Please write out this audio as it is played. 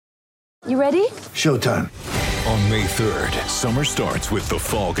You ready? Showtime. On May 3rd, summer starts with The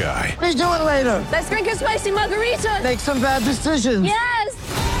Fall Guy. Let's do it later. Let's drink a spicy margarita. Make some bad decisions.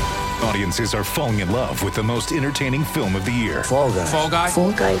 Yes! Audiences are falling in love with the most entertaining film of the year. Fall Guy. Fall Guy?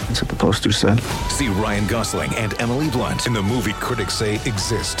 Fall Guy. That's what the poster said. See Ryan Gosling and Emily Blunt in the movie critics say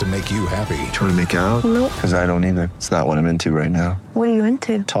exists to make you happy. Trying to make it out? Nope. Because I don't either. It's not what I'm into right now. What are you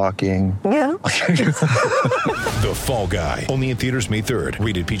into? Talking. Yeah. The Fall Guy. Only in theaters May 3rd.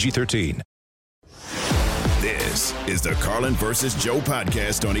 Rated PG-13. This is the Carlin versus Joe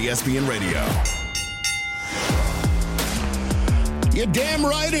podcast on ESPN Radio. You're damn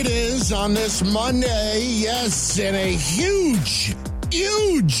right it is on this Monday. Yes, and a huge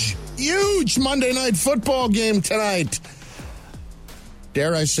Monday night football game tonight.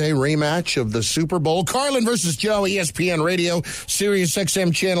 Dare I say, rematch of the Super Bowl. Carlin versus Joe, ESPN Radio, Sirius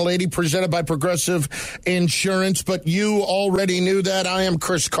XM Channel 80, presented by Progressive Insurance. But you already knew that. I am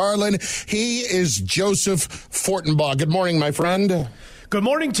Chris Carlin. He is Joseph Fortenbaugh. Good morning, my friend. Good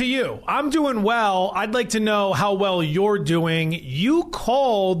morning to you. I'm doing well. I'd like to know how well you're doing. You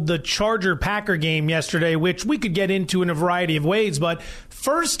called the Charger-Packer game yesterday, which we could get into in a variety of ways, but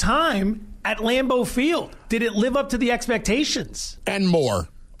first time at Lambeau Field. Did it live up to the expectations? And more.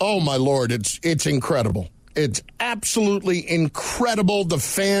 Oh, my Lord, it's incredible. It's absolutely incredible. The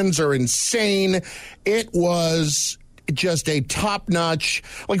fans are insane. It was just a top-notch.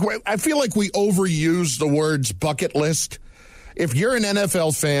 I feel like we overuse the words bucket list. If you're an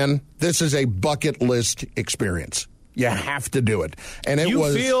NFL fan, this is a bucket list experience. You have to do it. And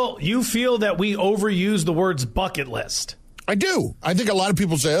you feel that we overuse the words bucket list. I do. I think a lot of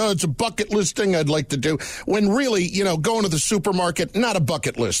people say, oh, it's a bucket list thing I'd like to do. When really, going to the supermarket, not a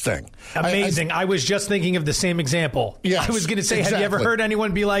bucket list thing. Amazing. I was just thinking of the same example. Yes, I was going to say, exactly. Have you ever heard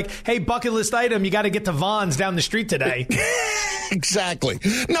anyone be like, hey, bucket list item, you got to get to Vaughn's down the street today? Exactly.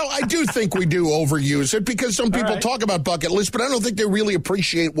 No, I do think we do overuse it because some people talk about bucket list, but I don't think they really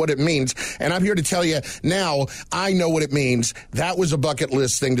appreciate what it means. And I'm here to tell you now, I know what it means. That was a bucket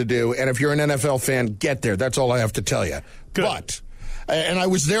list thing to do. And if you're an NFL fan, get there. That's all I have to tell you. Good. But, and I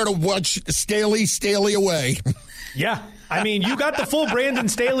was there to watch Staley away. Yeah. I mean, you got the full Brandon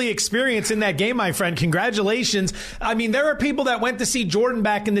Staley experience in that game, my friend. Congratulations. I mean, there are people that went to see Jordan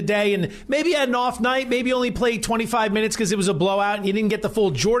back in the day and maybe had an off night, maybe only played 25 minutes because it was a blowout and you didn't get the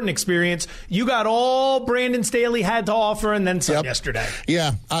full Jordan experience. You got all Brandon Staley had to offer and then some yesterday.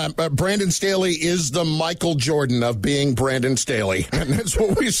 Yeah. Brandon Staley is the Michael Jordan of being Brandon Staley. And that's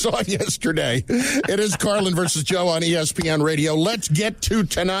what we saw yesterday. It is Carlin versus Joe on ESPN Radio. Let's get to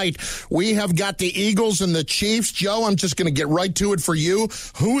tonight. We have got the Eagles and the Chiefs. Joe, I'm just going to get right to it for you.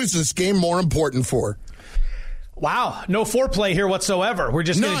 Who is this game more important for? Wow, no foreplay here whatsoever. We're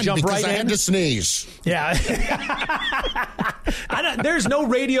just going to jump right in. I had to sneeze. Yeah. There's no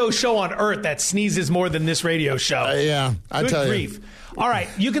radio show on earth that sneezes more than this radio show. I tell grief. you. All right,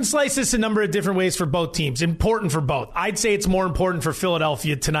 you can slice this a number of different ways for both teams. Important for both. I'd say it's more important for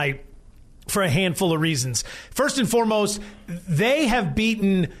Philadelphia tonight for a handful of reasons. First and foremost, they have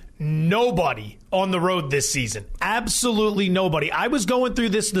beaten nobody on the road this season. Absolutely nobody. I was going through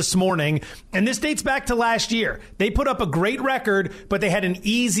this morning, and this dates back to last year. They put up a great record, but they had an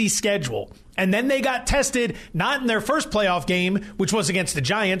easy schedule. And then they got tested, not in their first playoff game, which was against the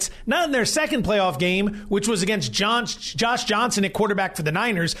Giants, not in their second playoff game, which was against Josh Johnson at quarterback for the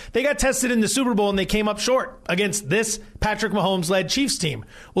Niners. They got tested in the Super Bowl, and they came up short against this Patrick Mahomes-led Chiefs team.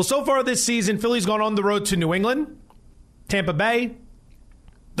 Well, so far this season, Philly's gone on the road to New England, Tampa Bay,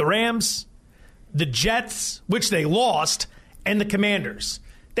 the Rams, the Jets, which they lost, and the Commanders.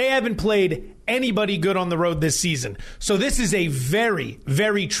 They haven't played anybody good on the road this season. So this is a very,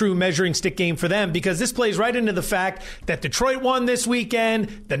 very true measuring stick game for them because this plays right into the fact that Detroit won this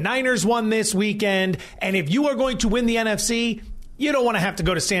weekend, the Niners won this weekend, and if you are going to win the NFC, you don't want to have to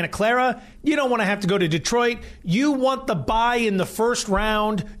go to Santa Clara. You don't want to have to go to Detroit. You want the bye in the first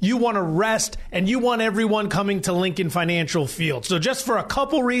round. You want to rest, and you want everyone coming to Lincoln Financial Field. So just for a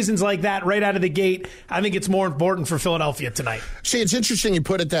couple reasons like that right out of the gate, I think it's more important for Philadelphia tonight. See, it's interesting you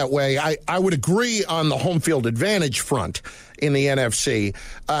put it that way. I would agree on the home field advantage front in the NFC.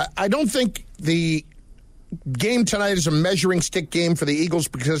 I don't think the game tonight is a measuring stick game for the Eagles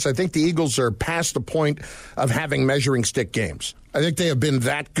because I think the Eagles are past the point of having measuring stick games. I think they have been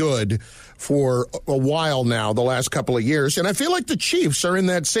that good for a while now, the last couple of years. And I feel like the Chiefs are in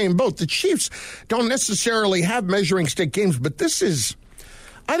that same boat. The Chiefs don't necessarily have measuring stick games, but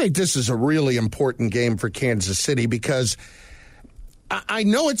I think this is a really important game for Kansas City because I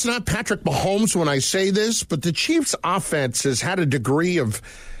know it's not Patrick Mahomes when I say this, but the Chiefs' offense has had a degree of,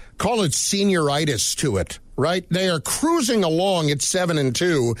 call it senioritis to it right? They are cruising along at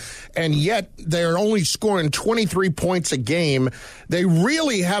 7-2, and yet they're only scoring 23 points a game. They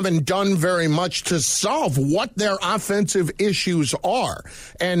really haven't done very much to solve what their offensive issues are.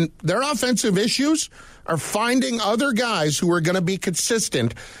 And their offensive issues are finding other guys who are going to be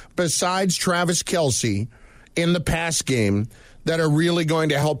consistent besides Travis Kelce in the pass game that are really going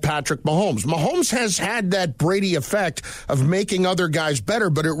to help Patrick Mahomes. Mahomes has had that Brady effect of making other guys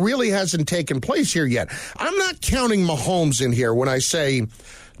better, but it really hasn't taken place here yet. I'm not counting Mahomes in here when I say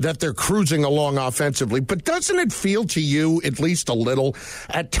that they're cruising along offensively, but doesn't it feel to you, at least a little,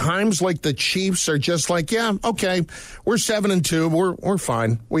 at times like the Chiefs are just like, yeah, okay, we're 7-2, we're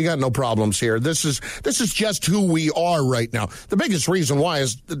fine, we got no problems here. This is just who we are right now. The biggest reason why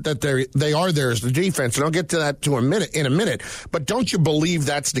is that they are there is the defense, and I'll get to that in a minute. But don't you believe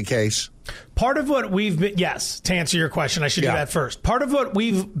that's the case? Part of what we've been, yes, to answer your question, I should do that first. Part of what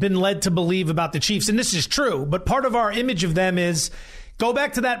we've been led to believe about the Chiefs, and this is true, but part of our image of them is go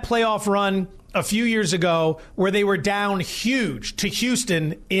back to that playoff run a few years ago where they were down huge to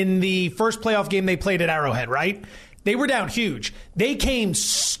Houston in the first playoff game they played at Arrowhead, right? They were down huge. They came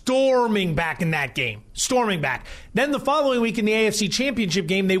storming back in that game, storming back. Then the following week in the AFC Championship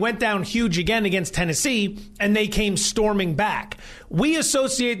game, they went down huge again against Tennessee, and they came storming back. We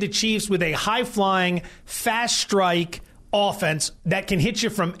associate the Chiefs with a high-flying, fast-strike offense that can hit you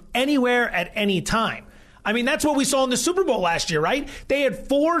from anywhere at any time. I mean, that's what we saw in the Super Bowl last year, right? They had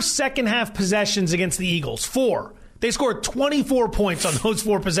 4 second-half possessions against the Eagles. 4. They scored 24 points on those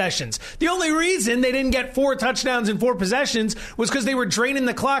 4 possessions. The only reason they didn't get 4 touchdowns in 4 possessions was because they were draining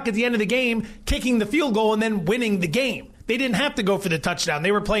the clock at the end of the game, kicking the field goal, and then winning the game. They didn't have to go for the touchdown.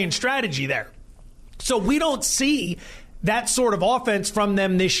 They were playing strategy there. So we don't see that sort of offense from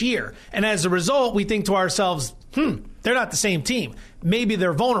them this year. And as a result, we think to ourselves, they're not the same team. Maybe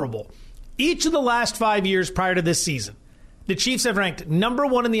they're vulnerable. Each of the last 5 years prior to this season, the Chiefs have ranked number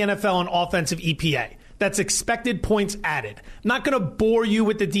 1 in the NFL in offensive EPA. That's expected points added. I'm not going to bore you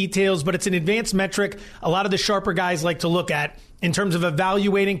with the details, but it's an advanced metric a lot of the sharper guys like to look at in terms of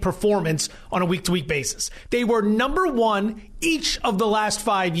evaluating performance on a week-to-week basis. They were number 1 each of the last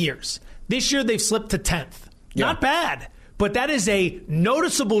 5 years. This year, they've slipped to 10th. Yeah. Not bad, but that is a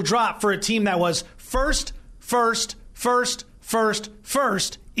noticeable drop for a team that was first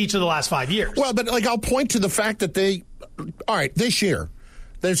each of the last 5 years. Well, but I'll point to the fact that this year,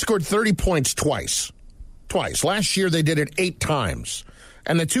 they've scored 30 points twice. Last year, they did it 8 times.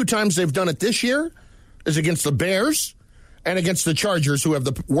 And the 2 times they've done it this year is against the Bears and against the Chargers, who have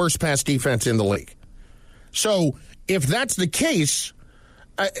the worst pass defense in the league. So if that's the case,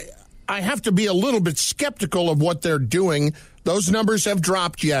 I have to be a little bit skeptical of what they're doing. Those numbers have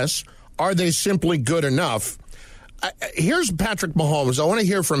dropped, yes. Are they simply good enough? Here's Patrick Mahomes. I want to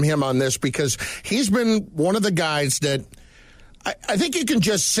hear from him on this because he's been one of the guys that I think you can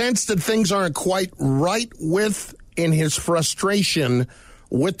just sense that things aren't quite right with in his frustration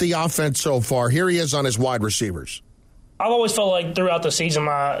with the offense so far. Here he is on his wide receivers. I've always felt like throughout the season,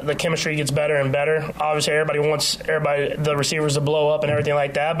 the chemistry gets better and better. Obviously, everybody wants the receivers to blow up and everything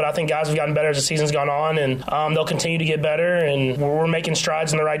like that. But I think guys have gotten better as the season's gone on, and they'll continue to get better. And we're making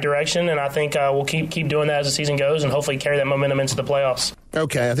strides in the right direction. And I think we'll keep doing that as the season goes, and hopefully carry that momentum into the playoffs.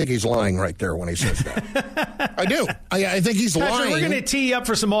 Okay, I think he's lying right there when he says that. I do. I think he's Patrick, lying. We're going to tee you up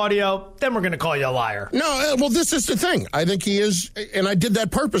for some audio, then we're going to call you a liar. No, well, this is the thing. I think he is, and I did that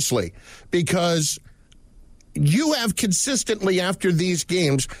purposely because you have consistently after these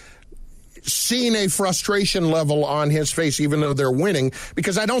games seen a frustration level on his face, even though they're winning,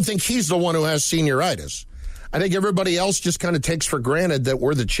 because I don't think he's the one who has senioritis. I think everybody else just kind of takes for granted that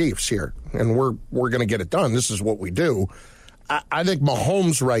we're the Chiefs here, and we're going to get it done. This is what we do. I think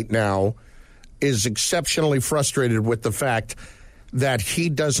Mahomes right now is exceptionally frustrated with the fact that he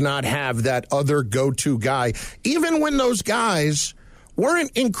does not have that other go-to guy, even when those guys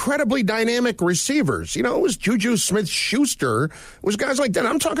weren't incredibly dynamic receivers. You know, it was Juju Smith-Schuster. It was guys like that.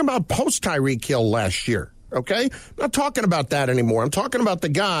 I'm talking about post-Tyreek Hill last year, okay? I'm not talking about that anymore. I'm talking about the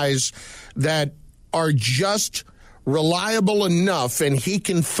guys that are just reliable enough and he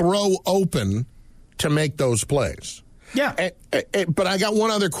can throw open to make those plays. Yeah. But I got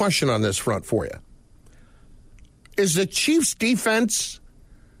one other question on this front for you. Is the Chiefs' defense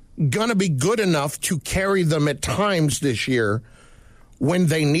going to be good enough to carry them at times this year when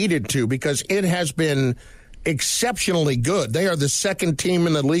they needed to? Because it has been exceptionally good. They are the second team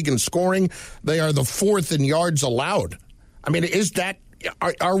in the league in scoring. They are the 4th in yards allowed. I mean,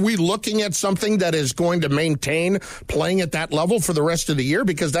 are we looking at something that is going to maintain playing at that level for the rest of the year?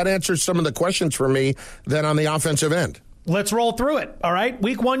 Because that answers some of the questions for me then on the offensive end. Let's roll through it, all right?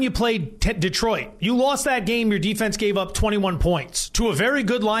 Week 1, you played Detroit. You lost that game. Your defense gave up 21 points to a very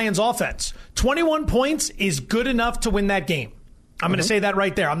good Lions offense. 21 points is good enough to win that game. I'm going to say that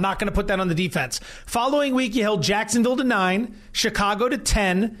right there. I'm not going to put that on the defense. Following week, you held Jacksonville to 9, Chicago to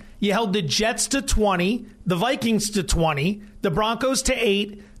 10. You held the Jets to 20, the Vikings to 20, the Broncos to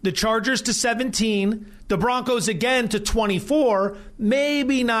 8, the Chargers to 17, the Broncos again to 24.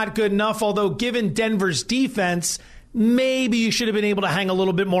 Maybe not good enough, although given Denver's defense, maybe you should have been able to hang a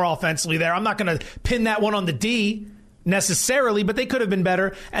little bit more offensively there. I'm not going to pin that one on the D necessarily, but they could have been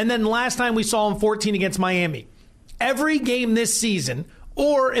better. And then last time we saw them 14 against Miami. Every game this season,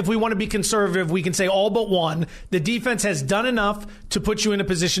 or if we want to be conservative, we can say all but one, the defense has done enough to put you in a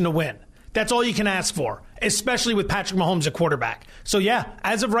position to win. That's all you can ask for, especially with Patrick Mahomes at quarterback. So yeah,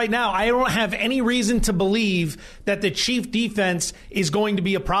 as of right now, I don't have any reason to believe that the Chief defense is going to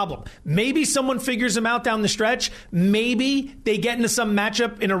be a problem. Maybe someone figures them out down the stretch. Maybe they get into some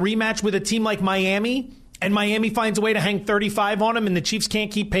matchup in a rematch with a team like Miami, and Miami finds a way to hang 35 on them, and the Chiefs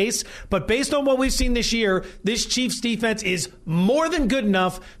can't keep pace. But based on what we've seen this year, this Chiefs defense is more than good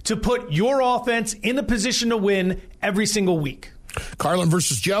enough to put your offense in a position to win every single week. Carlin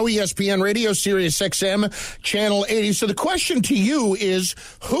versus Joe, ESPN Radio, Sirius XM, Channel 80. So the question to you is,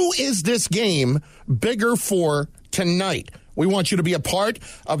 who is this game bigger for tonight? We want you to be a part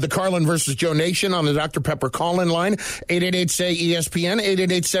of the Carlin versus Joe Nation on the Dr. Pepper call-in line, 888-SAY-ESPN,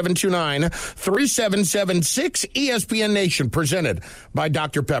 888-729-3776, ESPN Nation, presented by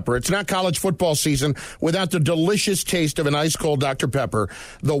Dr. Pepper. It's not college football season without the delicious taste of an ice-cold Dr. Pepper,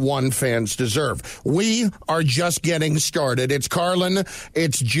 the one fans deserve. We are just getting started. It's Carlin,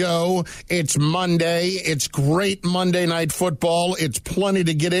 it's Joe, it's Monday, it's great Monday Night Football. It's plenty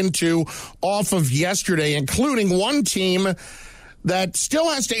to get into off of yesterday, including one team that still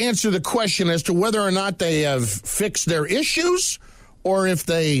has to answer the question as to whether or not they have fixed their issues or if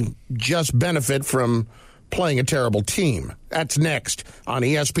they just benefit from playing a terrible team. That's next on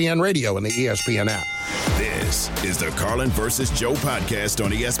ESPN Radio and the ESPN app. This is the Carlin versus Joe podcast on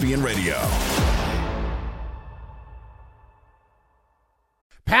ESPN Radio.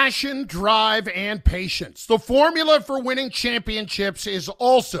 Passion, drive, and patience. The formula for winning championships is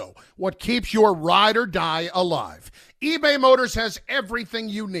also what keeps your ride or die alive. eBay Motors has everything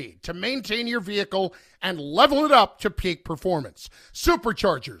you need to maintain your vehicle and level it up to peak performance.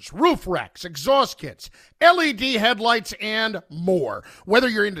 Superchargers, roof racks, exhaust kits, LED headlights, and more. Whether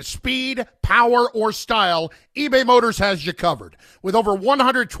you're into speed, power, or style, eBay Motors has you covered. With over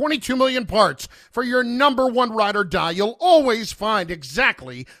 122 million parts for your number one ride or die, you'll always find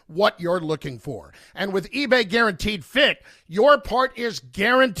exactly what you're looking for. And with eBay Guaranteed Fit, your part is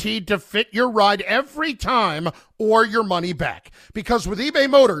guaranteed to fit your ride every time or your money back. Because with eBay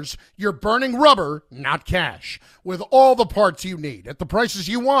Motors, you're burning rubber, not cash. With all the parts you need at the prices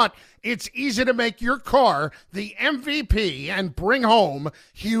you want, it's easy to make your car the MVP and bring home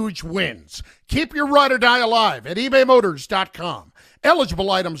huge wins. Keep your ride or die alive at ebaymotors.com.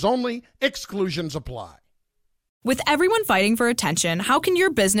 Eligible items only. Exclusions apply. With everyone fighting for attention, how can your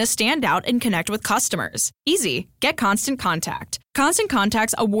business stand out and connect with customers? Easy. Get Constant Contact. Constant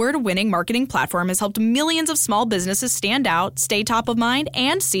Contact's award-winning marketing platform has helped millions of small businesses stand out, stay top of mind,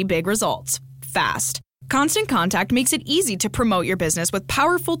 and see big results fast. Constant Contact makes it easy to promote your business with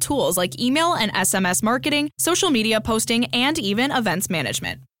powerful tools like email and SMS marketing, social media posting, and even events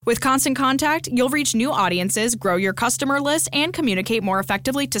management. With Constant Contact, you'll reach new audiences, grow your customer list, and communicate more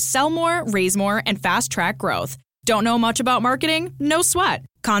effectively to sell more, raise more, and fast-track growth. Don't know much about marketing? No sweat.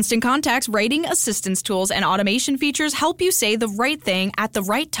 Constant Contact's writing assistance tools and automation features help you say the right thing at the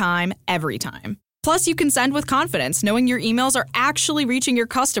right time, every time. Plus, you can send with confidence, knowing your emails are actually reaching your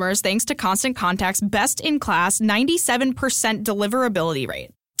customers thanks to Constant Contact's best-in-class 97% deliverability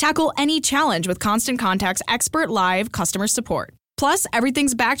rate. Tackle any challenge with Constant Contact's expert live customer support. Plus,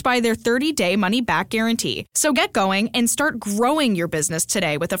 everything's backed by their 30-day money-back guarantee. So get going and start growing your business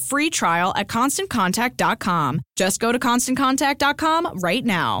today with a free trial at ConstantContact.com. Just go to ConstantContact.com right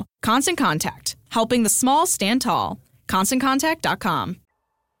now. Constant Contact, helping the small stand tall. ConstantContact.com.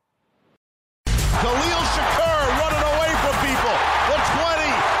 Khalil Shakur running away from people. The 20,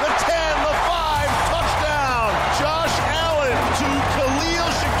 the 10, the 5, touchdown. Josh Allen to Khalil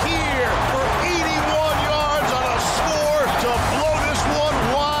Shakir for 81 yards on a score to blow this one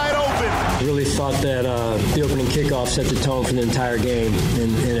wide open. I really thought that the opening kickoff set the tone for the entire game,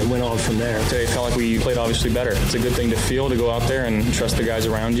 and it went on from there. Today felt like we played obviously better. It's a good thing to feel, to go out there and trust the guys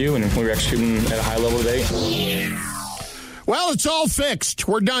around you, and we were executing at a high level today. Well, it's all fixed.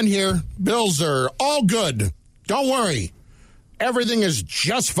 We're done here. Bills are all good. Don't worry. Everything is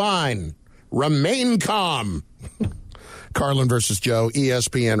just fine. Remain calm. Carlin versus Joe,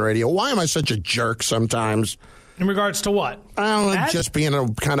 ESPN Radio. Why am I such a jerk sometimes? In regards to what? I don't know, just being a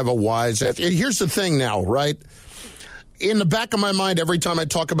kind of a wise. Here's the thing now, right? In the back of my mind, every time I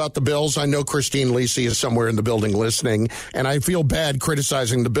talk about the Bills, I know Christine Lisi is somewhere in the building listening, and I feel bad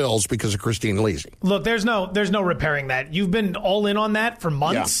criticizing the Bills because of Christine Lisi. Look, there's no repairing that. You've been all in on that for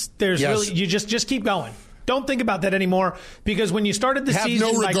months. Yeah. You just keep going. Don't think about that anymore, because when you started the season,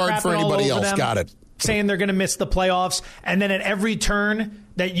 have no regard for anybody else. Got it. Saying they're going to miss the playoffs, and then at every turn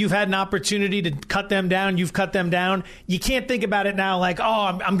that you've had an opportunity to cut them down, you've cut them down. You can't think about it now like, oh,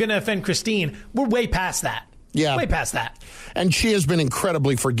 I'm going to offend Christine. We're way past that. Yeah. Way past that. And she has been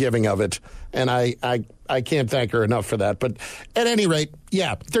incredibly forgiving of it, and I can't thank her enough for that. But at any rate,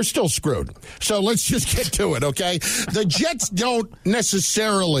 yeah, they're still screwed. So let's just get to it, okay? The Jets don't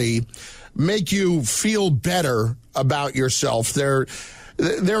necessarily make you feel better about yourself. They're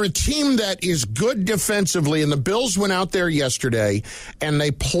a team that is good defensively, and the Bills went out there yesterday, and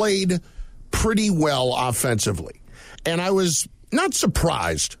they played pretty well offensively. And I was not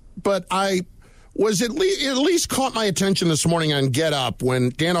surprised, but I was at least caught my attention this morning on Get Up when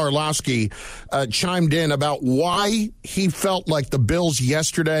Dan Orlovsky chimed in about why he felt like the Bills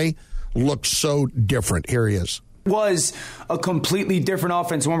yesterday looked so different. Here he is. Was a completely different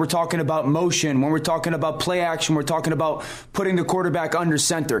offense when we're talking about motion, when we're talking about play action, we're talking about putting the quarterback under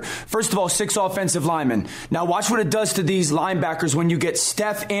center. First of all, 6 offensive linemen. Now watch what it does to these linebackers when you get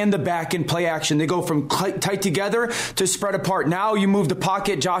Steph and the back in play action. They go from tight together to spread apart. Now you move the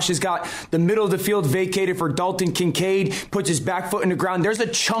pocket. Josh has got the middle of the field vacated for Dalton Kincaid, puts his back foot in the ground. There's a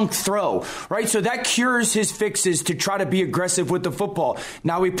chunk throw, right? So that cures his fixes to try to be aggressive with the football.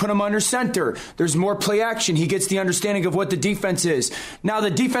 Now we put him under center. There's more play action. He gets the understanding of what the defense is. Now, the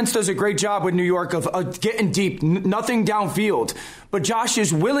defense does a great job with New York of getting deep, nothing downfield. But Josh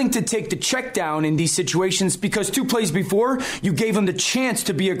is willing to take the check down in these situations because 2 plays before, you gave him the chance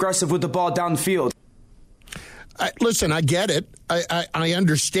to be aggressive with the ball downfield. Listen, I get it. I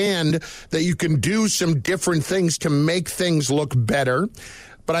understand that you can do some different things to make things look better.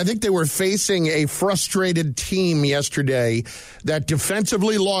 But I think they were facing a frustrated team yesterday that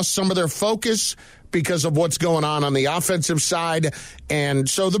defensively lost some of their focus because of what's going on the offensive side. And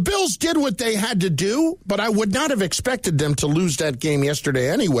so the Bills did what they had to do, but I would not have expected them to lose that game yesterday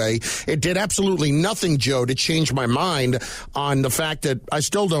anyway. It did absolutely nothing, Joe, to change my mind on the fact that I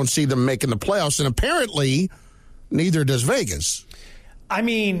still don't see them making the playoffs. And apparently, neither does Vegas. I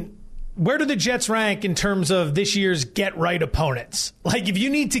mean, where do the Jets rank in terms of this year's get-right opponents? Like, if you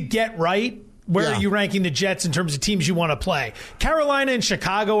need to get right, where are you ranking the Jets in terms of teams you want to play? Carolina and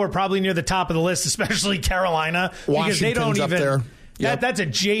Chicago are probably near the top of the list, especially Carolina. Because they don't even. Up there. Yep. That's a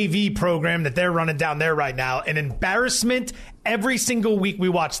JV program that they're running down there right now. An embarrassment every single week we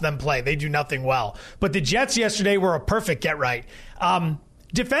watch them play. They do nothing well. But the Jets yesterday were a perfect get-right.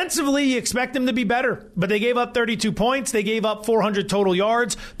 Defensively, you expect them to be better, but they gave up 32 points. They gave up 400 total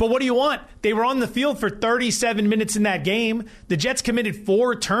yards. But what do you want? They were on the field for 37 minutes in that game. The Jets committed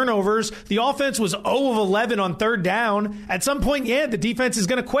 4 turnovers. The offense was 0 of 11 on third down. At some point, the defense is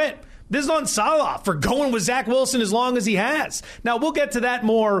going to quit. This is on Salah for going with Zach Wilson as long as he has. Now, we'll get to that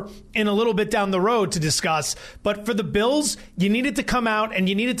more in a little bit down the road to discuss. But for the Bills, you needed to come out and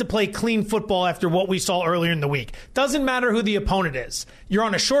you needed to play clean football after what we saw earlier in the week. Doesn't matter who the opponent is. You're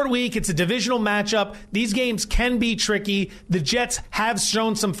on a short week. It's a divisional matchup. These games can be tricky. The Jets have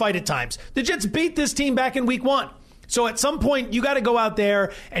shown some fight at times. The Jets beat this team back in week 1. So at some point, you got to go out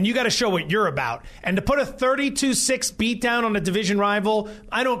there and you got to show what you're about. And to put a 32-6 beatdown on a division rival,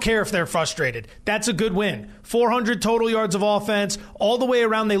 I don't care if they're frustrated. That's a good win. 400 total yards of offense. All the way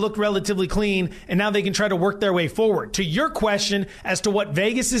around, they looked relatively clean, and now they can try to work their way forward. To your question as to what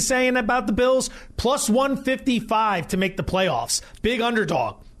Vegas is saying about the Bills, plus 155 to make the playoffs. Big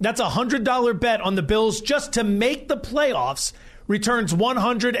underdog. That's a $100 bet on the Bills just to make the playoffs. Returns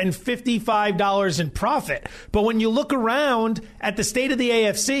 $155 in profit. But when you look around at the state of the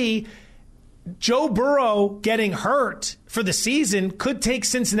AFC, Joe Burrow getting hurt for the season could take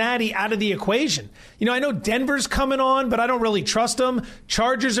Cincinnati out of the equation. You know, I know Denver's coming on, but I don't really trust them.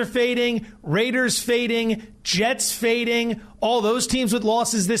 Chargers are fading, Raiders fading, Jets fading, all those teams with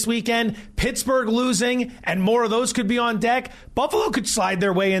losses this weekend, Pittsburgh losing, and more of those could be on deck. Buffalo could slide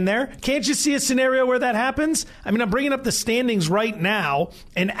their way in there. Can't you see a scenario where that happens? I mean, I'm bringing up the standings right now,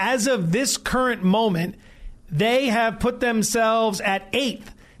 and as of this current moment, they have put themselves at 8th.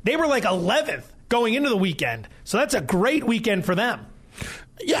 They were like 11th going into the weekend. So that's a great weekend for them.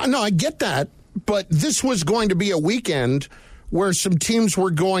 Yeah, no, I get that. But this was going to be a weekend where some teams were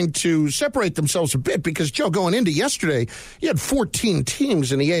going to separate themselves a bit because, Joe, going into yesterday, you had 14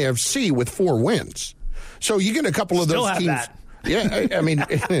 teams in the AFC with 4 wins. So you get a couple of Still those have teams. that. Yeah, I mean,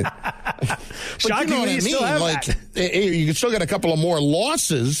 shockingly, you still have like that. You can still get a couple of more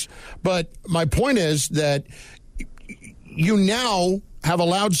losses. But my point is that you now have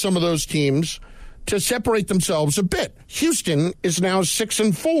allowed some of those teams to separate themselves a bit. Houston is now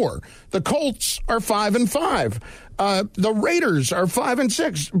 6-4. The Colts are 5-5. The Raiders are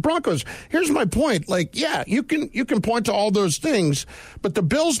 5-6. Broncos. Here's my point. Like, yeah, you can point to all those things, but the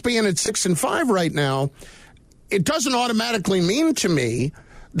Bills being at 6-5 right now, it doesn't automatically mean to me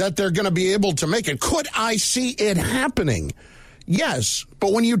that they're going to be able to make it. Could I see it happening? Yes.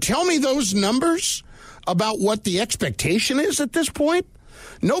 But when you tell me those numbers about what the expectation is at this point,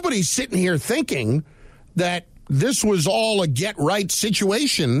 nobody's sitting here thinking that this was all a get-right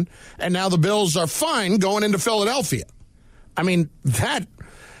situation and now the Bills are fine going into Philadelphia. I mean, that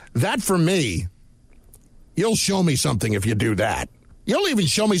for me, you'll show me something if you do that. You'll even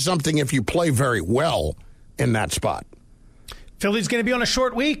show me something if you play very well in that spot. Philly's going to be on a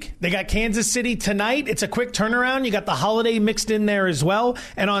short week. They got Kansas City tonight. It's a quick turnaround. You got the holiday mixed in there as well.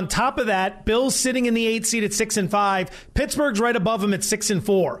 And on top of that, Bills sitting in the 8th seed at 6-5. Pittsburgh's right above them at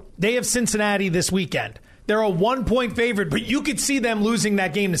 6-4. They have Cincinnati this weekend. They're a 1-point favorite, but you could see them losing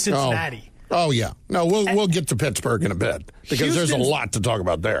that game to Cincinnati. Oh yeah. No, we'll get to Pittsburgh in a bit because there's a lot to talk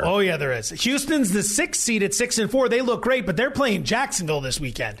about there. Oh, yeah, there is. Houston's the 6th seed at 6-4. They look great, but they're playing Jacksonville this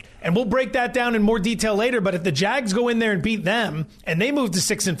weekend. And we'll break that down in more detail later, but if the Jags go in there and beat them and they move to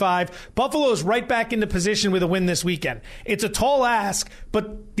 6-5, Buffalo's right back into position with a win this weekend. It's a tall ask,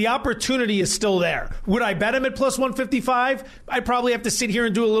 but the opportunity is still there. Would I bet them at plus 155? I'd probably have to sit here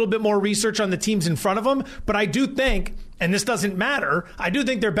and do a little bit more research on the teams in front of them, but I do think, and this doesn't matter, I do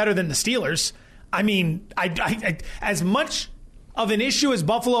think they're better than the Steelers. I mean, I as much of an issue as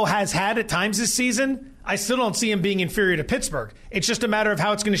Buffalo has had at times this season, I still don't see him being inferior to Pittsburgh. It's just a matter of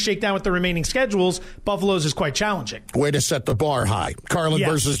how it's going to shake down with the remaining schedules. Buffalo's is quite challenging. Way to set the bar high. Carlin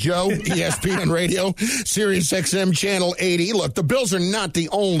versus Joe, ESPN Radio, Sirius XM Channel 80. Look, the Bills are not the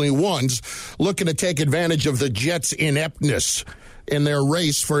only ones looking to take advantage of the Jets' ineptness in their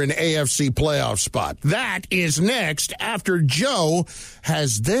race for an AFC playoff spot. That is next after Joe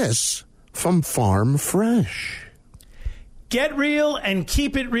has this from Farm Fresh. Get real and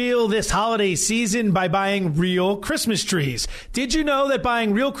keep it real this holiday season by buying real Christmas trees. Did you know that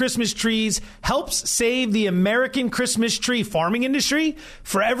buying real Christmas trees helps save the American Christmas tree farming industry?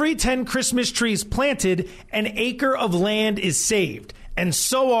 For every 10 Christmas trees planted, an acre of land is saved. And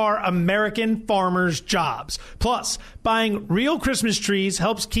so are American farmers' jobs. Plus, buying real Christmas trees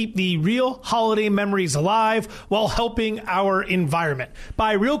helps keep the real holiday memories alive while helping our environment.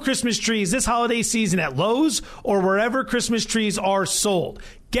 Buy real Christmas trees this holiday season at Lowe's or wherever Christmas trees are sold.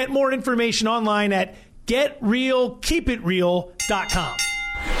 Get more information online at getrealkeepitreal.com.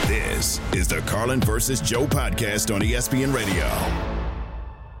 This is the Carlin versus Joe podcast on ESPN Radio.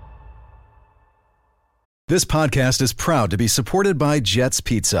 This podcast is proud to be supported by Jets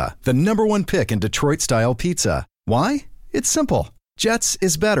Pizza, the #1 pick in Detroit-style pizza. Why? It's simple. Jets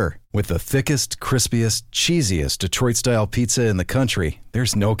is better. With the thickest, crispiest, cheesiest Detroit-style pizza in the country,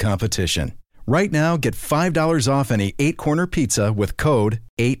 there's no competition. Right now, get $5 off any 8-corner pizza with code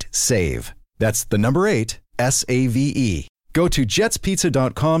 8SAVE. That's the number 8, S-A-V-E. Go to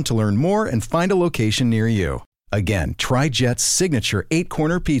jetspizza.com to learn more and find a location near you. Again, try Jet's signature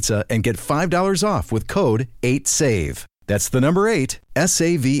 8-corner pizza and get $5 off with code 8SAVE. That's the number 8,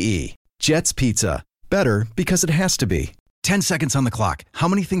 S-A-V-E. Jet's Pizza. Better because it has to be. 10 seconds on the clock. How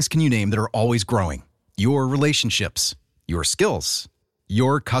many things can you name that are always growing? Your relationships, your skills,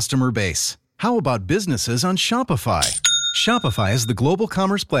 your customer base. How about businesses on Shopify? Shopify is the global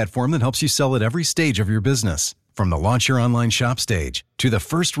commerce platform that helps you sell at every stage of your business. From the launch your online shop stage, to the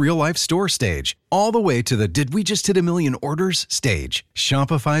first real-life store stage, all the way to the did we just hit a million orders stage,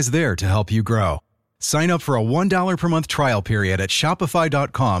 Shopify's there to help you grow. Sign up for a $1 per month trial period at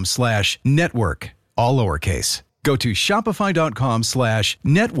shopify.com/network, all lowercase. Go to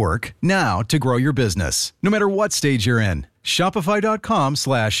shopify.com/network now to grow your business, no matter what stage you're in.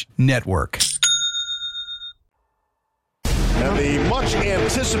 Shopify.com/network. And the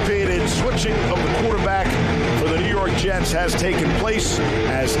much-anticipated switching of the quarterback for the New York Jets has taken place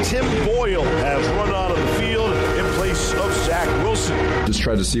as Tim Boyle has run out of the field in place of Zach Wilson. Just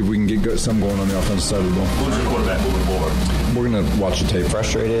try to see if we can get some going on the offensive side of the ball. Who's your quarterback moving forward? We're going to watch the tape.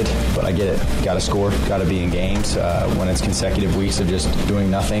 Frustrated, but I get it. Got to score. Got to be in games. When it's consecutive weeks of just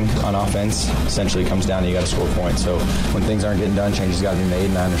doing nothing on offense, essentially comes down to you got to score points. So when things aren't getting done, changes got to be made,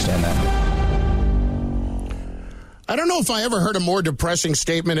 and I understand that. I don't know if I ever heard a more depressing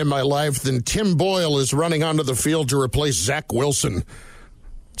statement in my life than Tim Boyle is running onto the field to replace Zach Wilson.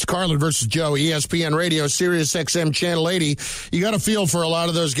 It's Carlin versus Joe, ESPN Radio, Sirius XM Channel 80. You got a feel for a lot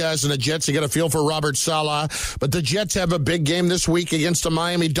of those guys in the Jets. You got a feel for Robert Saleh. But the Jets have a big game this week against the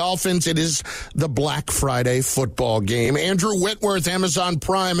Miami Dolphins. It is the Black Friday football game. Andrew Whitworth, Amazon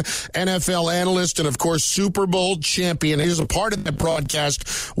Prime NFL analyst, and, of course, Super Bowl champion. He's a part of that broadcast,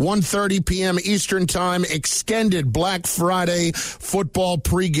 1:30 p.m. Eastern Time, extended Black Friday football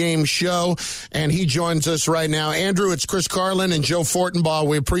pregame show. And he joins us right now. Andrew, it's Chris Carlin and Joe Fortenbaugh.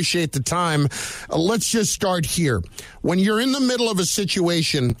 We appreciate the time. Let's just start here. When you're in the middle of a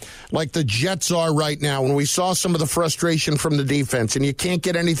situation like the Jets are right now, when we saw some of the frustration from the defense and you can't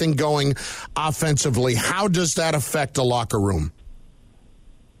get anything going offensively, how does that affect the locker room?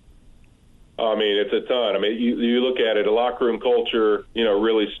 I mean, it's a ton. I mean, you look at it, a locker room culture,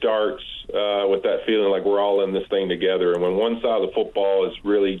 really starts with that feeling like we're all in this thing together. And when one side of the football has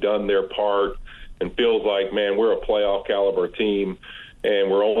really done their part and feels like, man, we're a playoff caliber team,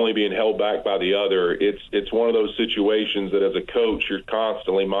 and we're only being held back by the other, it's one of those situations that as a coach you're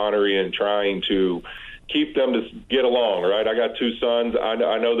constantly monitoring and trying to keep them to get along, right? I got two sons. I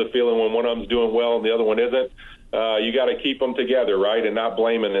know the feeling when one of them's doing well and the other one isn't. You got to keep them together, right, and not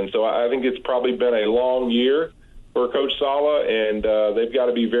blame them. And so I think it's probably been a long year for Coach Saleh, and they've got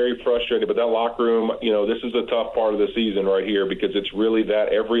to be very frustrated. But that locker room, this is a tough part of the season right here because it's really that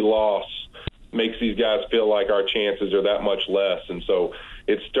every loss makes these guys feel like our chances are that much less. And so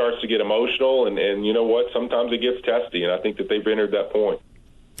it starts to get emotional, and you know what? Sometimes it gets testy, and I think that they've entered that point.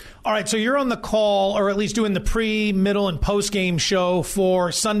 All right, so you're on the call, or at least doing the pre, middle, and post-game show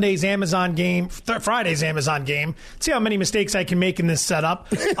for Sunday's Amazon game, Friday's Amazon game. Let's see how many mistakes I can make in this setup.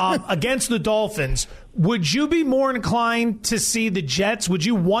 Against the Dolphins, would you be more inclined to see the Jets? Would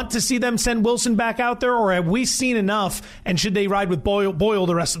you want to see them send Wilson back out there, or have we seen enough, and should they ride with Boyle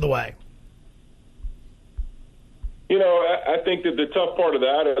the rest of the way? I think that the tough part of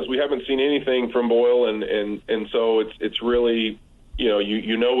that is we haven't seen anything from Boyle, and so it's really,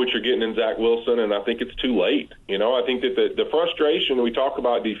 you know what you're getting in Zach Wilson, and I think it's too late. I think that the frustration we talk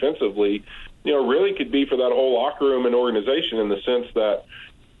about defensively, really could be for that whole locker room and organization in the sense that,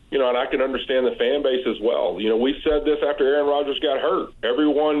 and I can understand the fan base as well. We said this after Aaron Rodgers got hurt.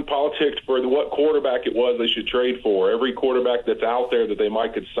 Everyone politicked for what quarterback it was they should trade for, every quarterback that's out there that they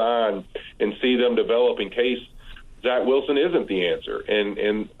might could sign and see them develop in case Zach Wilson isn't the answer.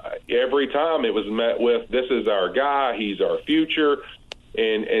 And every time it was met with, this is our guy, he's our future.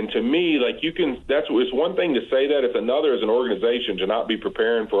 And to me, it's one thing to say that. It's another as an organization to not be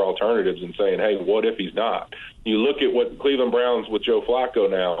preparing for alternatives and saying, hey, what if he's not? You look at what Cleveland Browns with Joe Flacco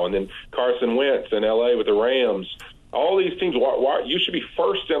now, and then Carson Wentz in L.A. with the Rams. All these teams, you should be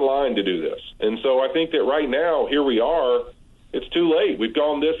first in line to do this. And so I think that right now, here we are. It's too late. We've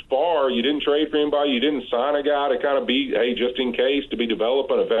gone this far. You didn't trade for anybody. You didn't sign a guy to kind of be, hey, just in case, to be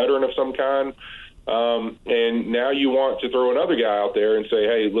developing a veteran of some kind. And now you want to throw another guy out there and say,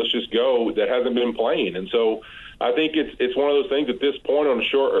 hey, let's just go, that hasn't been playing. And so I think it's one of those things at this point on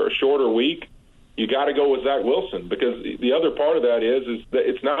a shorter week, you got to go with Zach Wilson, because the other part of that is that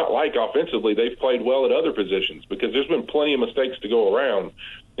it's not like offensively they've played well at other positions, because there's been plenty of mistakes to go around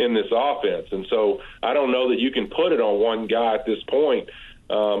in this offense. And so I don't know that you can put it on one guy at this point,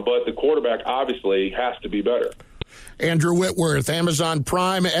 but the quarterback obviously has to be better. Andrew Whitworth, Amazon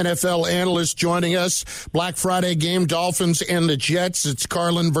Prime NFL analyst, joining us. Black Friday game, Dolphins and the Jets. It's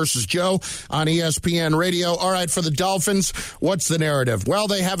Carlin versus Joe on ESPN Radio. All right, for the Dolphins, what's the narrative? Well,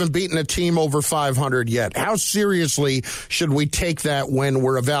 they haven't beaten a team over 500 yet. How seriously should we take that when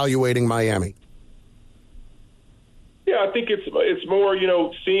we're evaluating Miami? Yeah, I think it's more,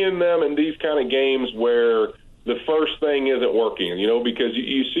 seeing them in these kind of games where the first thing isn't working, because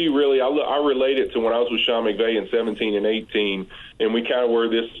you see really, I relate it to when I was with Sean McVay in 17 and 18, and we kind of were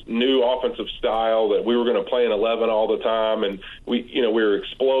this new offensive style that we were going to play in 11 all the time, and we were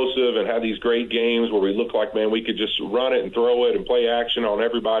explosive and had these great games where we looked like, man, we could just run it and throw it and play action on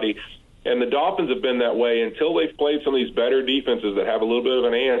everybody. And the Dolphins have been that way until they've played some of these better defenses that have a little bit of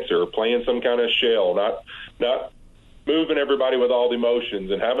an answer, playing some kind of shell, not moving everybody with all the emotions,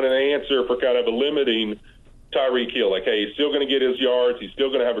 and having an answer for kind of limiting Tyreek Hill. Like, hey, he's still going to get his yards, he's still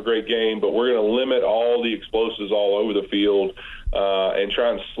going to have a great game, but we're going to limit all the explosives all over the field and try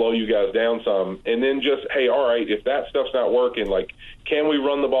and slow you guys down some. And then just, hey, all right, if that stuff's not working, like, can we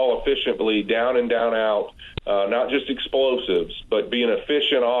run the ball efficiently, down and down out, not just explosives, but be an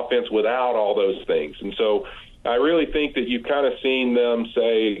efficient offense without all those things. And so I really think that you've kind of seen them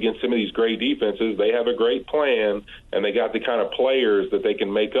say against some of these great defenses, they have a great plan, and they got the kind of players that they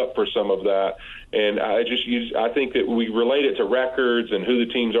can make up for some of that. And I think that we relate it to records and who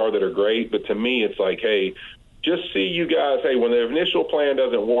the teams are that are great. But to me, it's like, hey, just see you guys, hey, when the initial plan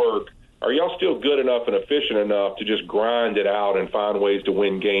doesn't work, are y'all still good enough and efficient enough to just grind it out and find ways to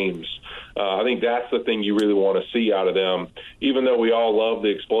win games? I think that's the thing you really want to see out of them. Even though we all love the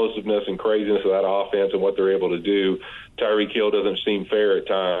explosiveness and craziness of that offense and what they're able to do, Tyreek Hill doesn't seem fair at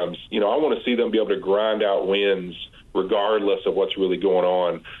times. I want to see them be able to grind out wins regardless of what's really going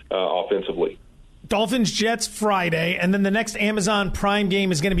on offensively. Dolphins-Jets Friday, and then the next Amazon Prime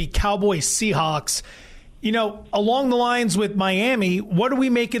game is going to be Cowboys-Seahawks. Along the lines with Miami, what do we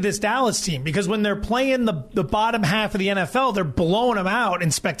make of this Dallas team? Because when they're playing the bottom half of the NFL, they're blowing them out in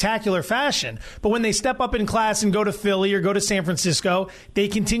spectacular fashion. But when they step up in class and go to Philly or go to San Francisco, they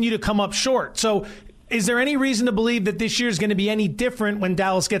continue to come up short. So is there any reason to believe that this year is going to be any different when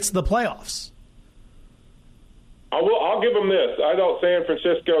Dallas gets to the playoffs? I'll give them this. I thought San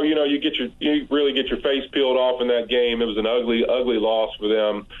Francisco, you really get your face peeled off in that game. It was an ugly, ugly loss for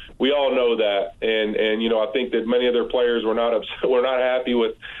them. We all know that, and I think that many of their players were not happy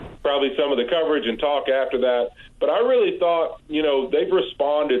with probably some of the coverage and talk after that. But I really thought, they've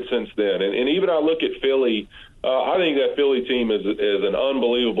responded since then, and even I look at Philly. I think that Philly team is an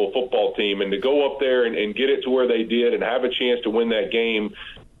unbelievable football team, and to go up there and get it to where they did and have a chance to win that game.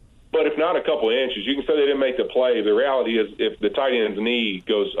 But if not a couple of inches, you can say they didn't make the play. The reality is if the tight end's knee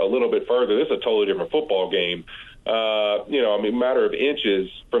goes a little bit further, this is a totally different football game. A matter of inches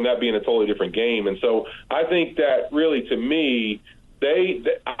from that being a totally different game. And so I think that really, to me,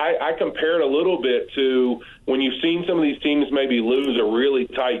 I compare it a little bit to when you've seen some of these teams maybe lose a really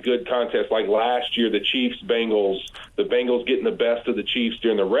tight, good contest, like last year, the Chiefs-Bengals, the Bengals getting the best of the Chiefs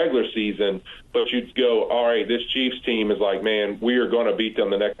during the regular season, but you'd go, all right, this Chiefs team is like, man, we are going to beat them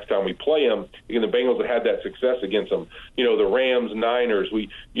the next time we play them. Again, the Bengals had that success against them. The Rams, Niners, we,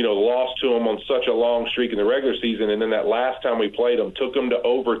 lost to them on such a long streak in the regular season, and then that last time we played them, took them to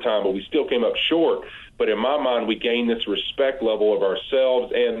overtime, but we still came up short. But in my mind, we gain this respect level of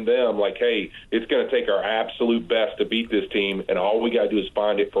ourselves and them, like, hey, it's going to take our absolute best to beat this team, and all we got to do is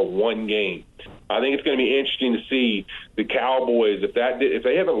find it for one game. I think it's going to be interesting to see the Cowboys, if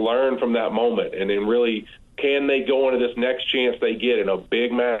they haven't learned from that moment, and then really can they go into this next chance they get in a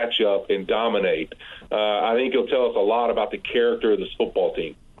big matchup and dominate. I think it'll tell us a lot about the character of this football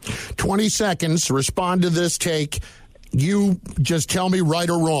team. 20 seconds. Respond to this take. You just tell me right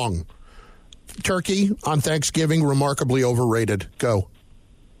or wrong. Turkey on Thanksgiving, remarkably overrated. Go.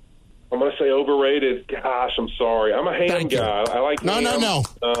 I'm going to say overrated. Gosh, I'm sorry. I'm a ham guy. I like ham. No.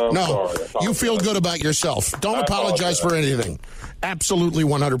 Sorry. You feel good about yourself. Don't apologize for anything. Absolutely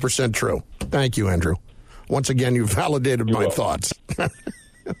 100% true. Thank you, Andrew. Once again, you validated my thoughts.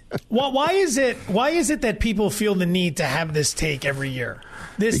 Well, why is it that people feel the need to have this take every year?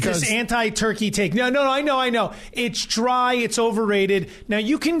 This anti-turkey take. No, I know. It's dry. It's overrated. Now,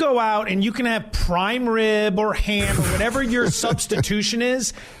 you can go out and you can have prime rib or ham or whatever your substitution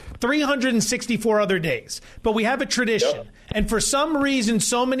is 364 other days. But we have a tradition. Yep. And for some reason,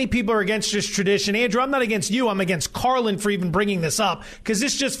 so many people are against this tradition. Andrew, I'm not against you. I'm against Carlin for even bringing this up because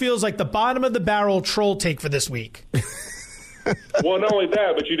this just feels like the bottom of the barrel troll take for this week. Well, not only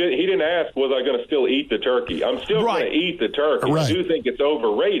that, but he didn't ask, was I going to still eat the turkey? I'm still going to eat the turkey. Right. I do think it's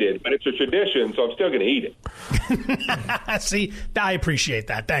overrated, but it's a tradition, so I'm still going to eat it. See, I appreciate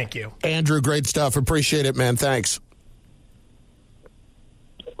that. Thank you. Andrew, great stuff. Appreciate it, man. Thanks.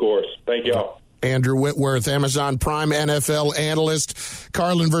 Of course. Thank y'all. Andrew Whitworth, Amazon Prime NFL analyst.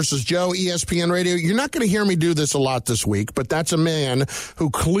 Carlin versus Joe, ESPN Radio. You're not going to hear me do this a lot this week, but that's a man who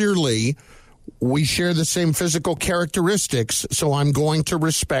clearly we share the same physical characteristics, so I'm going to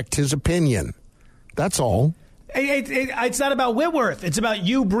respect his opinion. That's all. It's not about Whitworth. It's about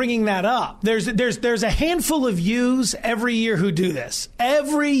you bringing that up. There's a handful of yous every year who do this.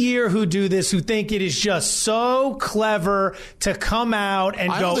 Every year who do this, who think it is just so clever to come out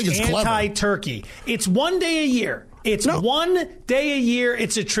and go anti-turkey. It's one day a year. It's 1 day a year.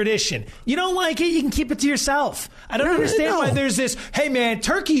 It's a tradition. You don't like it, you can keep it to yourself. I don't understand why there's this, hey, man,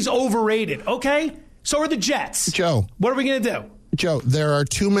 turkey's overrated. Okay? So are the Jets. Joe. What are we going to do? Joe, there are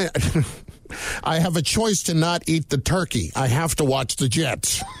too many. I have a choice to not eat the turkey. I have to watch the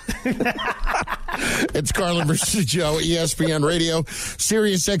Jets. It's Carlin versus Joe, ESPN Radio,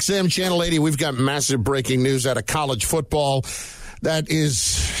 Sirius XM, Channel 80. We've got massive breaking news out of college football that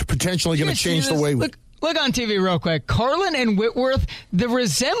is potentially going to change the way we... Look on TV real quick. Carlin and Whitworth, the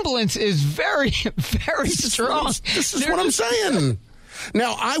resemblance is very, very strong. This is what I'm saying.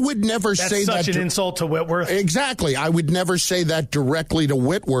 Now, I would never say that. That's such an insult to Whitworth. Exactly. I would never say that directly to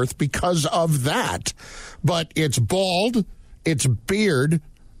Whitworth because of that. But it's bald, it's beard,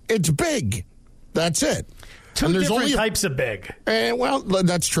 it's big. That's it. And there's different only types of big. Well,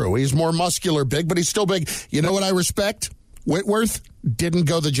 that's true. He's more muscular big, but he's still big. You know what I respect? Whitworth didn't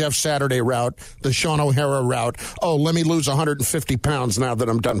go the Jeff Saturday route, the Sean O'Hara route. Oh, let me lose 150 pounds now that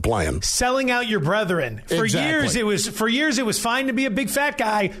I'm done playing. Selling out your brethren. For years it was fine to be a big fat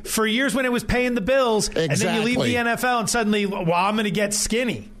guy. For years when it was paying the bills, and then you leave the NFL and suddenly, I'm going to get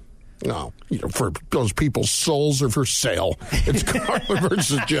skinny. No, for those people's souls are for sale. It's Carlin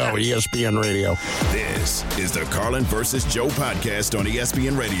versus Joe, ESPN Radio. This is the Carlin versus Joe podcast on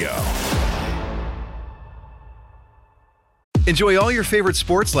ESPN Radio. Enjoy all your favorite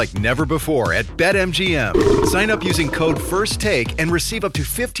sports like never before at BetMGM. Sign up using code FIRSTTAKE and receive up to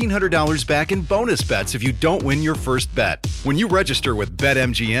 $1,500 back in bonus bets if you don't win your first bet. When you register with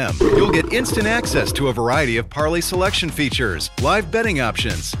BetMGM, you'll get instant access to a variety of parlay selection features, live betting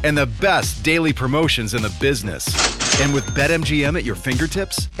options, and the best daily promotions in the business. And with BetMGM at your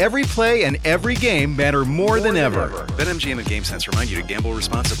fingertips, every play and every game matter more than ever. BetMGM and GameSense remind you to gamble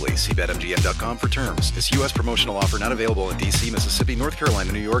responsibly. See BetMGM.com for terms. This U.S. promotional offer not available in D.C., Mississippi, North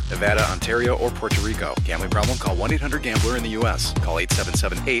Carolina, New York, Nevada, Ontario, or Puerto Rico. Gambling problem? Call 1-800-GAMBLER in the U.S. Call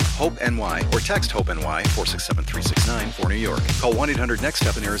 877-8-HOPE-NY or text HOPE-NY 467-369 for New York. Call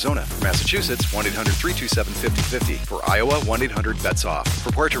 1-800-NEXT-STEP in Arizona. For Massachusetts, 1-800-327-5050. For Iowa, 1-800-BETS-OFF.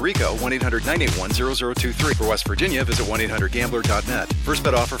 For Puerto Rico, 1-800-981-0023. For West Virginia, visit 1-800-GAMBLER.net. First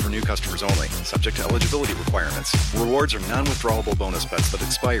bet offer for new customers only. Subject to eligibility requirements. Rewards are non-withdrawable bonus bets that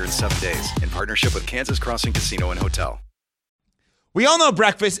expire in 7 days. In partnership with Kansas Crossing Casino and Hotel. We all know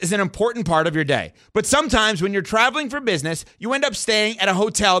breakfast is an important part of your day, but sometimes when you're traveling for business, you end up staying at a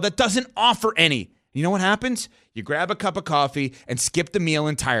hotel that doesn't offer any. You know what happens? You grab a cup of coffee and skip the meal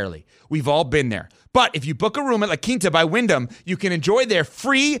entirely. We've all been there. But if you book a room at La Quinta by Wyndham, you can enjoy their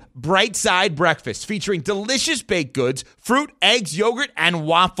free Bright Side breakfast featuring delicious baked goods, fruit, eggs, yogurt, and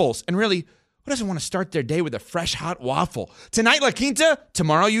waffles. And really, who doesn't want to start their day with a fresh, hot waffle? Tonight, La Quinta,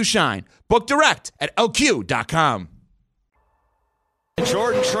 tomorrow you shine. Book direct at lq.com.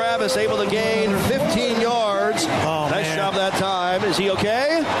 Jordan Travis able to gain 15 yards. Nice job that time. Is he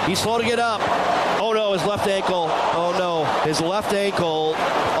okay? He's floating it up. Oh, no, his left ankle. Oh, no, his left ankle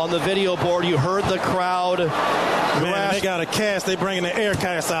on the video board. You heard the crowd. Man, they got a cast. They bringing the air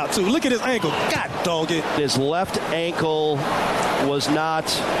cast out, too. Look at his ankle. God dog it. His left ankle was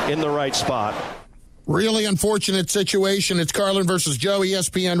not in the right spot. Really unfortunate situation. It's Carlin versus Joe,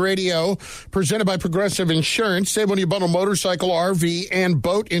 ESPN Radio, presented by Progressive Insurance. Save when you bundle motorcycle, RV, and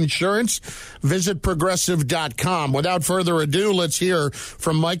boat insurance. Visit Progressive.com. Without further ado, let's hear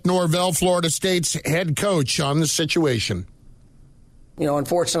from Mike Norvell, Florida State's head coach, on the situation.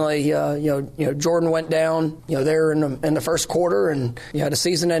 Unfortunately, Jordan went down, there in the first quarter, and you had a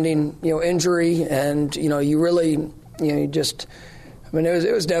season-ending, injury, and you really,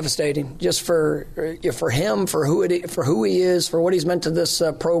 it was devastating just for him, for who he is, for what he's meant to this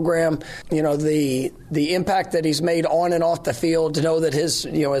program. The impact that he's made on and off the field. To know that his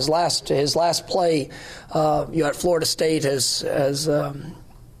last play, at Florida State has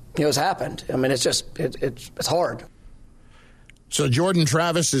happened. I mean, it's hard. So Jordan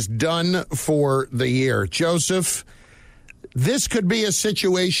Travis is done for the year. Joseph, this could be a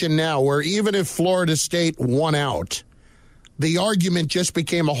situation now where even if Florida State won out, the argument just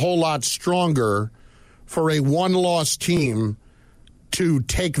became a whole lot stronger for a one-loss team to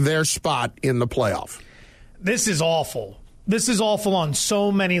take their spot in the playoff. This is awful. This is awful on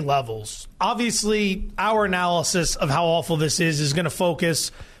so many levels. Obviously, our analysis of how awful this is going to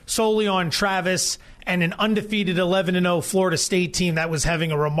focus solely on Travis and an undefeated 11-0 Florida State team that was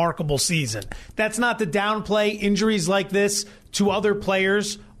having a remarkable season. That's not to downplay injuries like this to other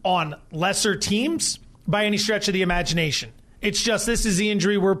players on lesser teams by any stretch of the imagination. It's just this is the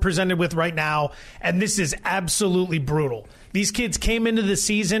injury we're presented with right now, and this is absolutely brutal. These kids came into the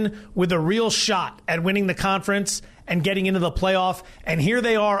season with a real shot at winning the conference and getting into the playoff, and here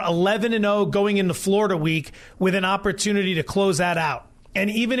they are 11-0 going into Florida week with an opportunity to close that out. And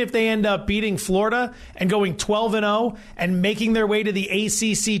even if they end up beating Florida and going 12-0 and making their way to the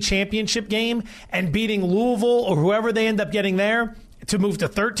ACC championship game and beating Louisville or whoever they end up getting there to move to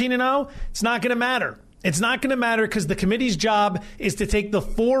 13-0, it's not going to matter. It's not going to matter because the committee's job is to take the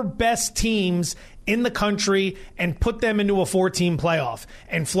 4 best teams in the country and put them into a 4-team playoff.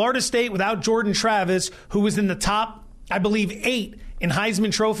 And Florida State, without Jordan Travis, who was in the top, I believe, 8 in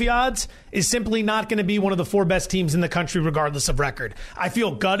Heisman Trophy odds, is simply not going to be one of the 4 best teams in the country regardless of record. I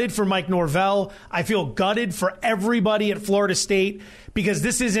feel gutted for Mike Norvell. I feel gutted for everybody at Florida State because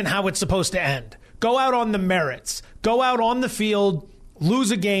this isn't how it's supposed to end. Go out on the merits. Go out on the field,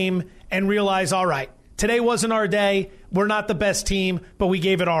 lose a game, and realize, all right, today wasn't our day. We're not the best team, but we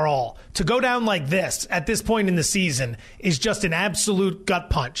gave it our all. To go down like this at this point in the season is just an absolute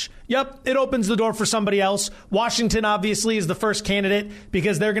gut punch. Yep, it opens the door for somebody else. Washington obviously is the first candidate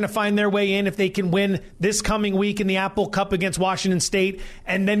because they're going to find their way in if they can win this coming week in the Apple Cup against Washington State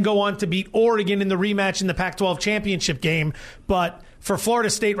and then go on to beat Oregon in the rematch in the Pac-12 championship game. But for Florida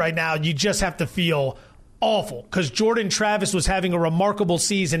State right now, you just have to feel awful because Jordan Travis was having a remarkable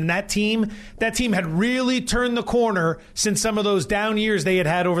season. And that team had really turned the corner since some of those down years they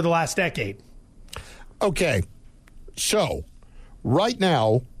had over the last decade. Okay, so right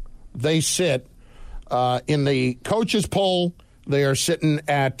now they sit in the coaches poll. They are sitting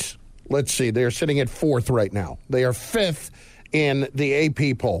at, they are sitting at 4th right now. They are 5th in the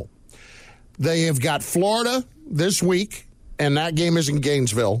AP poll. They have got Florida this week, and that game is in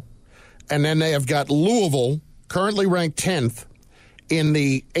Gainesville. And then they have got Louisville, currently ranked 10th, in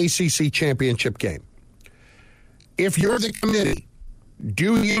the ACC championship game. If you're the committee,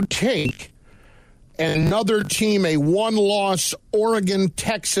 do you take another team, a one-loss Oregon,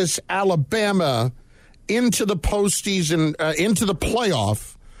 Texas, Alabama, into the postseason, into the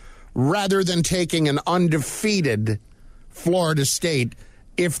playoff, rather than taking an undefeated Florida State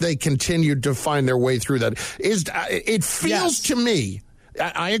if they continued to find their way through that? It feels to me,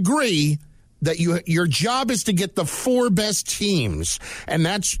 I agree, that your job is to get the 4 best teams, and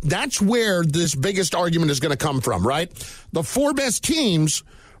that's where this biggest argument is going to come from, right? The 4 best teams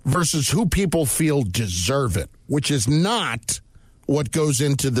versus who people feel deserve it, which is not what goes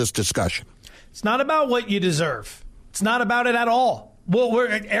into this discussion. It's not about what you deserve. It's not about it at all. Well,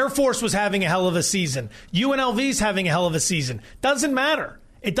 Air Force was having a hell of a season. UNLV's having a hell of a season. Doesn't matter.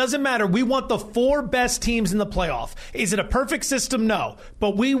 It doesn't matter. We want the 4 best teams in the playoff. Is it a perfect system? No.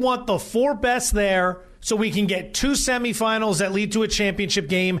 But we want the 4 best there so we can get 2 semifinals that lead to a championship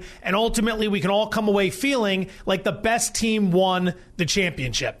game, and ultimately we can all come away feeling like the best team won the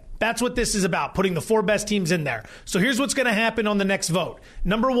championship. That's what this is about, putting the 4 best teams in there. So here's what's going to happen on the next vote.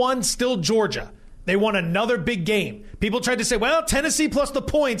 Number 1, still Georgia. They won another big game. People tried to say, well, Tennessee plus the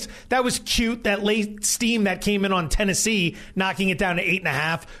points. That was cute, that late steam that came in on Tennessee, knocking it down to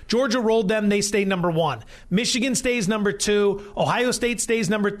 8.5. Georgia rolled them. They stayed number 1. Michigan stays number 2. Ohio State stays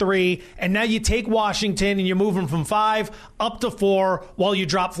number 3. And now you take Washington and you move them from 5 up to 4 while you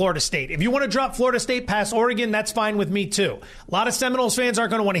drop Florida State. If you want to drop Florida State past Oregon, that's fine with me too. A lot of Seminoles fans aren't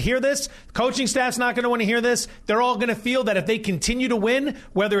going to want to hear this. The coaching staff's not going to want to hear this. They're all going to feel that if they continue to win,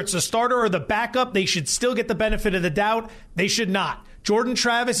 whether it's the starter or the backup, they should still get the benefit of the doubt. They should not. Jordan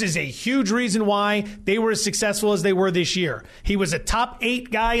Travis is a huge reason why they were as successful as they were this year. He was a top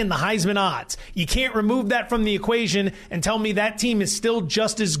 8 guy in the Heisman odds. You can't remove that from the equation and tell me that team is still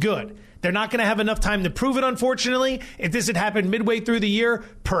just as good. They're not going to have enough time to prove it, unfortunately. If this had happened midway through the year,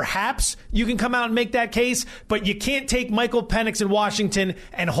 perhaps you can come out and make that case, but you can't take Michael Penix in Washington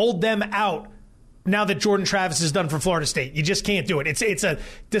and hold them out now that Jordan Travis is done for Florida State. You just can't do it. It's a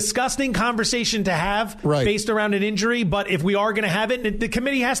disgusting conversation to have based around an injury, but if we are going to have it, the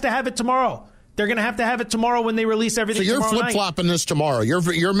committee has to have it tomorrow. They're going to have it tomorrow when they release everything. So you're flip-flopping this tomorrow.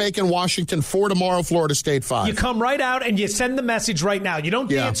 You're making Washington 4 tomorrow, Florida State 5. You come right out and you send the message right now. You don't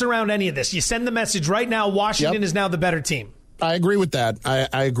dance around any of this. You send the message right now. Washington is now the better team. I agree with that.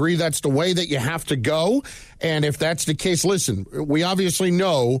 I agree that's the way that you have to go. And if that's the case, listen, we obviously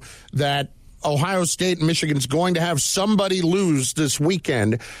know that Ohio State and Michigan's going to have somebody lose this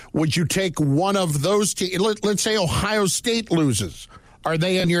weekend. Would you take one of those teams? Let's say Ohio State loses. Are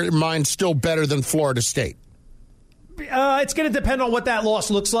they, in your mind, still better than Florida State? It's going to depend on what that loss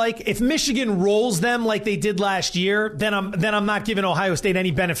looks like. If Michigan rolls them like they did last year, then I'm not giving Ohio State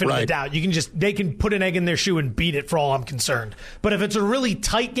any benefit of the doubt. They can put an egg in their shoe and beat it for all I'm concerned. But if it's a really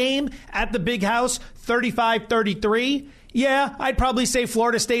tight game at the Big House, 35-33, yeah, I'd probably say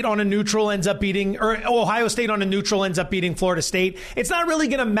Florida State on a neutral ends up beating, or Ohio State on a neutral ends up beating Florida State. It's not really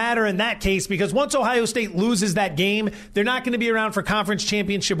going to matter in that case because once Ohio State loses that game, they're not going to be around for conference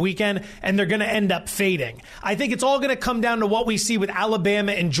championship weekend and they're going to end up fading. I think it's all going to come down to what we see with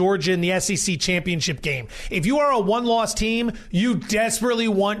Alabama and Georgia in the SEC championship game. If you are a one-loss team, you desperately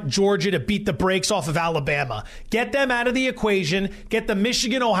want Georgia to beat the brakes off of Alabama. Get them out of the equation. Get the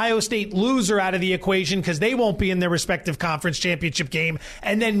Michigan-Ohio State loser out of the equation because they won't be in their respective conference championship game.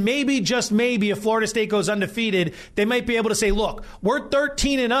 And then maybe, just maybe, if Florida State goes undefeated, they might be able to say, look, we're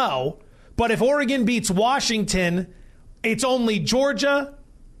 13-0, but if Oregon beats Washington, it's only Georgia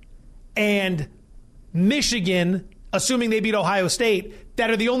and Michigan, assuming they beat Ohio State, that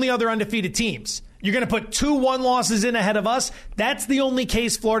are the only other undefeated teams. You're going to put 2 1-losses in ahead of us. That's the only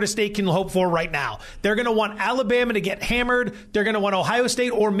case Florida State can hope for right now. They're going to want Alabama to get hammered. They're going to want Ohio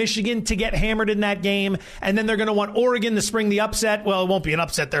State or Michigan to get hammered in that game. And then they're going to want Oregon to spring the upset. Well, it won't be an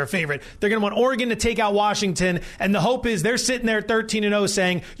upset. They're a favorite. They're going to want Oregon to take out Washington. And the hope is they're sitting there 13-0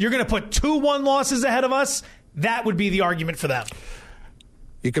 saying, you're going to put 2 1-losses ahead of us. That would be the argument for them.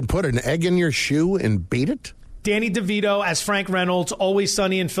 You can put an egg in your shoe and beat it? Danny DeVito as Frank Reynolds, Always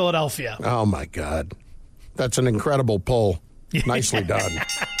Sunny in Philadelphia. Oh, my God. That's an incredible pull. Nicely done.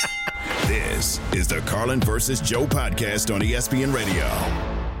 This is the Carlin versus Joe podcast on ESPN Radio.